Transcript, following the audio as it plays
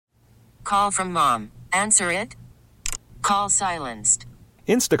Call from mom. Answer it. Call silenced.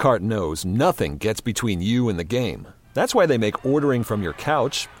 Instacart knows nothing gets between you and the game. That's why they make ordering from your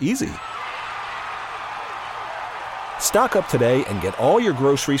couch easy. Stock up today and get all your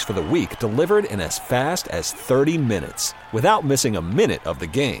groceries for the week delivered in as fast as 30 minutes without missing a minute of the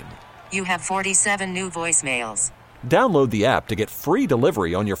game. You have 47 new voicemails. Download the app to get free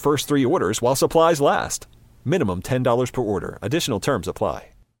delivery on your first 3 orders while supplies last. Minimum $10 per order. Additional terms apply.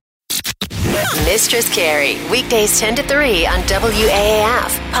 Mistress Carrie, weekdays 10 to 3 on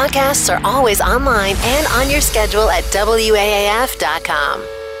WAAF. Podcasts are always online and on your schedule at WAAF.com.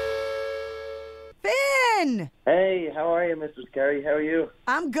 Finn! Hey, how are you, Mistress Carrie? How are you?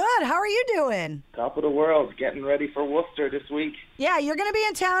 I'm good. How are you doing? Top of the world. Getting ready for Worcester this week. Yeah, you're going to be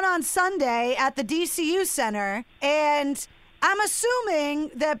in town on Sunday at the DCU Center, and I'm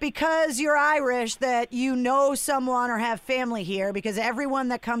assuming that because you're Irish that you know someone or have family here, because everyone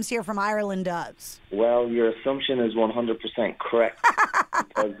that comes here from Ireland does. Well, your assumption is 100% correct,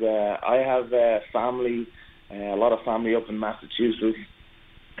 because I have family, a lot of family up in Massachusetts.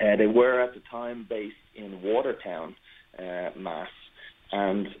 They were at the time based in Watertown, Mass.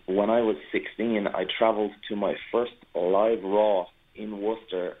 And when I was 16, I traveled to my first live Raw in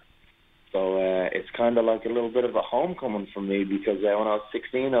Worcester. So it's kind of like a little bit of a homecoming for me, because when I was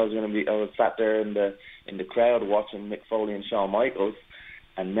 16, I was sat there in the crowd watching Mick Foley and Shawn Michaels,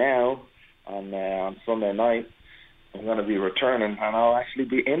 and now on Sunday night I'm going to be returning, and I'll actually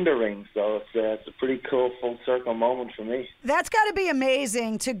be in the ring. So it's a pretty cool full circle moment for me. That's got to be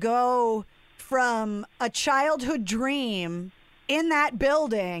amazing to go from a childhood dream in that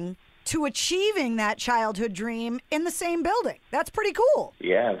building to achieving that childhood dream in the same building. That's pretty cool.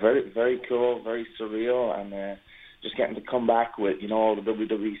 Yeah, very, very cool, very surreal, and just getting to come back with, all the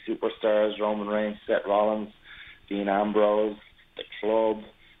WWE superstars, Roman Reigns, Seth Rollins, Dean Ambrose, the Club,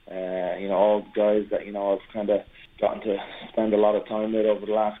 all the guys that, I've kind of gotten to spend a lot of time with over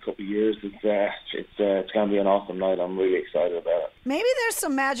the last couple of years. It's going to be an awesome night. I'm really excited about it. Maybe there's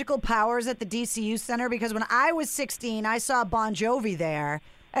some magical powers at the DCU Center, because when I was 16, I saw Bon Jovi there,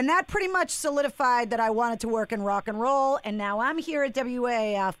 and that pretty much solidified that I wanted to work in rock and roll, and now I'm here at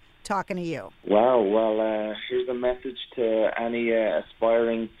WAAF talking to you. Wow. Well, here's a message to any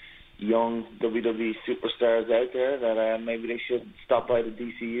aspiring young WWE superstars out there that maybe they should stop by the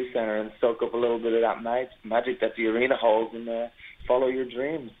DCU Center and soak up a little bit of that magic that the arena holds, and follow your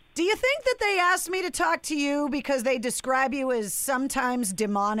dreams. Do you think that they asked me to talk to you because they describe you as sometimes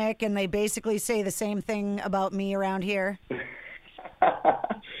demonic, and they basically say the same thing about me around here?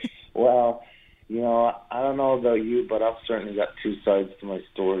 Well, I don't know about you, but I've certainly got two sides to my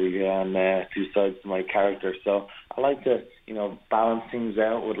story and two sides to my character. So I like to, balance things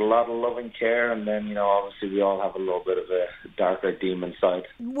out with a lot of love and care. And then, obviously we all have a little bit of a darker demon side.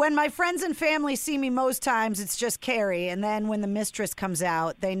 When my friends and family see me most times, it's just Carrie. And then when the Mistress comes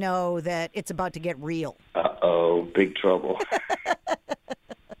out, they know that it's about to get real. Uh-oh, big trouble.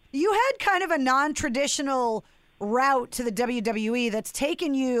 You had kind of a non-traditional route to the WWE that's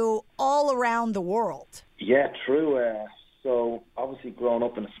taken you all around the world. Yeah, true. So obviously growing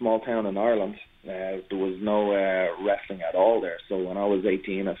up in a small town in Ireland, there was no wrestling at all there. So when I was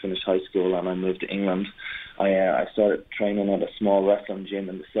 18, I finished high school and I moved to England. I started training at a small wrestling gym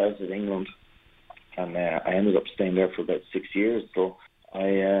in the south of England, and I ended up staying there for about 6 years. So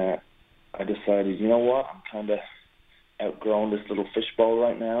I decided, you know what, I'm kind of outgrown this little fishbowl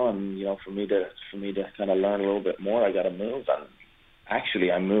right now, and for me to kind of learn a little bit more, I got to move. And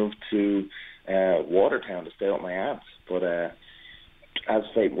actually, I moved to Watertown to stay with my aunts. But as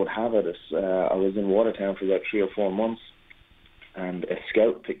fate would have it, I was in Watertown for about 3 or 4 months, and a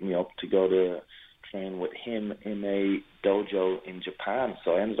scout picked me up to go to train with him in a dojo in Japan.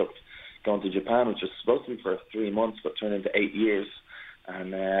 So I ended up going to Japan, which was supposed to be for 3 months, but turned into 8 years.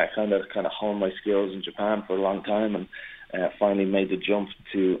 And I kind of honed my skills in Japan for a long time, and finally made the jump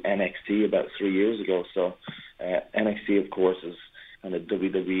to NXT about 3 years ago. So NXT, of course, is kind of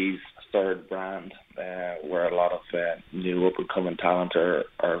WWE's third brand, where a lot of new up-and-coming talent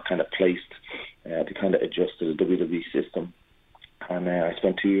are kind of placed to kind of adjust to the WWE system. And I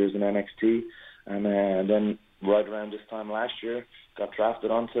spent 2 years in NXT, and then right around this time last year, got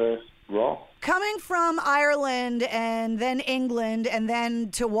drafted onto Raw. Coming from Ireland and then England and then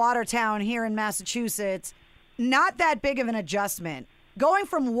to Watertown here in Massachusetts, not that big of an adjustment. Going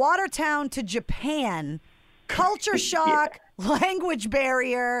from Watertown to Japan, culture shock, language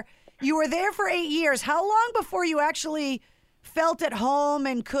barrier. You were there for 8 years. How long before you actually felt at home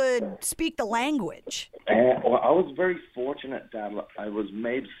and could speak the language? Well, I was very fortunate that I was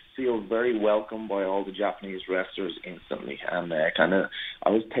made feel very welcome by all the Japanese wrestlers instantly, and I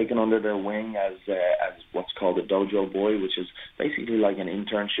was taken under their wing as what's called a dojo boy, which is basically like an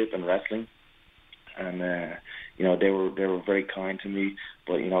internship in wrestling. And they were very kind to me,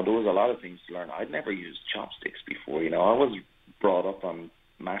 but there was a lot of things to learn. I'd never used chopsticks before. I was brought up on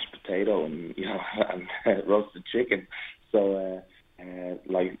mashed potato and and roasted chicken, so there's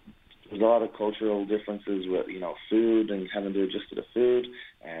a lot of cultural differences with food and having to adjust to the food,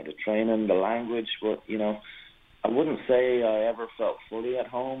 the training, the language. But I wouldn't say I ever felt fully at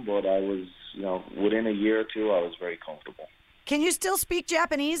home, but I was within a year or two I was very comfortable. Can you still speak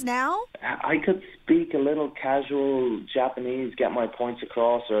Japanese now? I could speak a little casual Japanese, get my points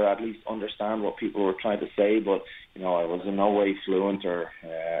across, or at least understand what people were trying to say, but I was in no way fluent or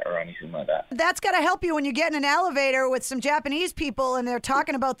anything like that. That's got to help you when you get in an elevator with some Japanese people and they're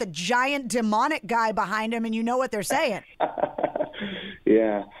talking about the giant demonic guy behind them and you know what they're saying.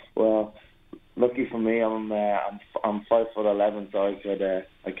 Yeah, well, lucky for me, I'm 5'11", so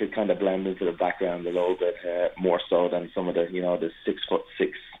I could kind of blend into the background a little bit more so than some of the the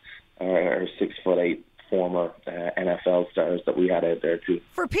 6'6" or 6'8" former NFL stars that we had out there too.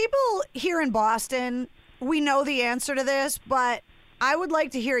 For people here in Boston, we know the answer to this, but I would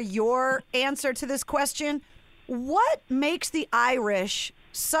like to hear your answer to this question. What makes the Irish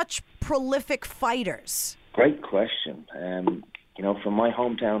such prolific fighters? Great question. From my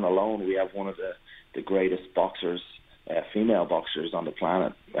hometown alone, we have one of the greatest boxers, female boxers on the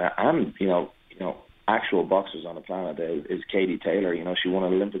planet, and actual boxers on the planet is Katie Taylor. She won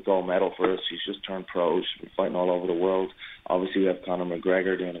an Olympic gold medal for us. She's just turned pro. She's been fighting all over the world. Obviously, we have Conor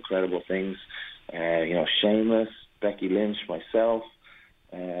McGregor doing incredible things. Sheamus, Becky Lynch, myself,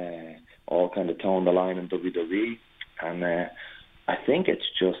 all kind of towing the line in WWE. And I think it's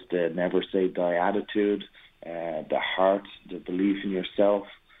just the never say die attitude, the heart, the belief in yourself,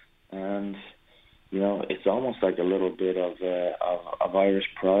 and it's almost like a little bit of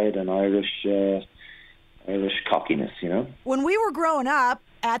Irish pride and Irish cockiness. When we were growing up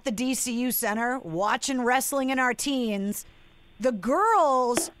at the DCU Center watching wrestling in our teens, the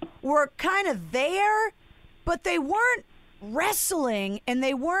girls were kind of there, but they weren't wrestling and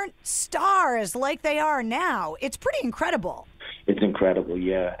they weren't stars like they are now. It's pretty incredible. It's incredible,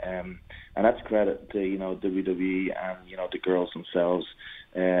 yeah. And that's credit to, WWE and, the girls themselves.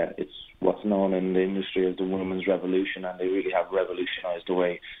 It's what's known in the industry as the women's revolution, and they really have revolutionized the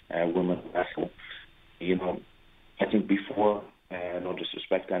way women wrestle. I think before, no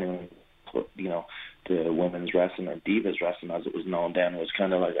disrespect to anyone, but, the women's wrestling or divas wrestling, as it was known then, was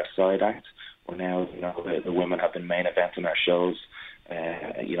kind of like a side act. Where now, the women have been main eventing our shows,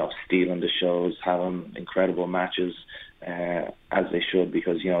 stealing the shows, having incredible matches, as they should,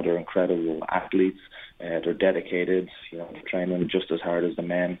 because they're incredible athletes. They're dedicated. They're training just as hard as the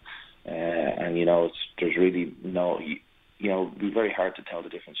men, and there's really no. It'd be very hard to tell the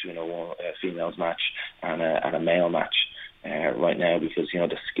difference between a female's match and a male match right now, because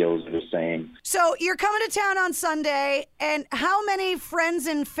the skills are the same. So you're coming to town on Sunday, and how many friends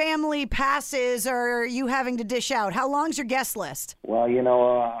and family passes are you having to dish out? How long's your guest list? Well,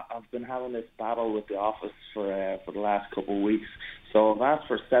 I've been having this battle with the office for the last couple of weeks, so I've asked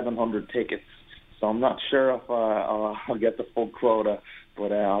for 700 tickets. So I'm not sure if I'll get the full quota,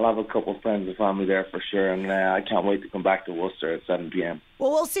 but I'll have a couple of friends and family there for sure, and I can't wait to come back to Worcester at 7 p.m.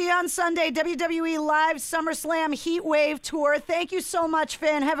 Well, we'll see you on Sunday, WWE Live SummerSlam HEATWAVE Tour. Thank you so much,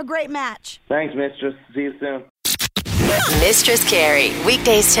 Finn. Have a great match. Thanks, Mistress. See you soon. Mistress Carrie,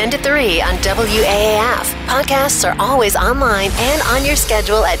 weekdays 10 to 3 on WAAF. Podcasts are always online and on your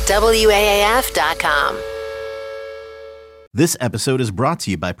schedule at WAAF.com. This episode is brought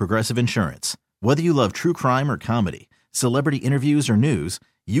to you by Progressive Insurance. Whether you love true crime or comedy, celebrity interviews or news,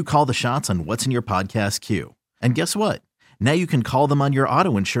 you call the shots on what's in your podcast queue. And guess what? Now you can call them on your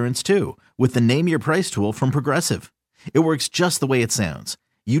auto insurance too, with the Name Your Price tool from Progressive. It works just the way it sounds.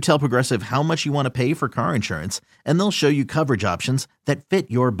 You tell Progressive how much you want to pay for car insurance, and they'll show you coverage options that fit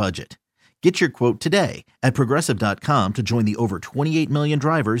your budget. Get your quote today at Progressive.com to join the over 28 million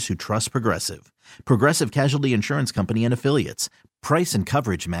drivers who trust Progressive. Progressive Casualty Insurance Company and Affiliates. Price and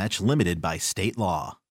coverage match limited by state law.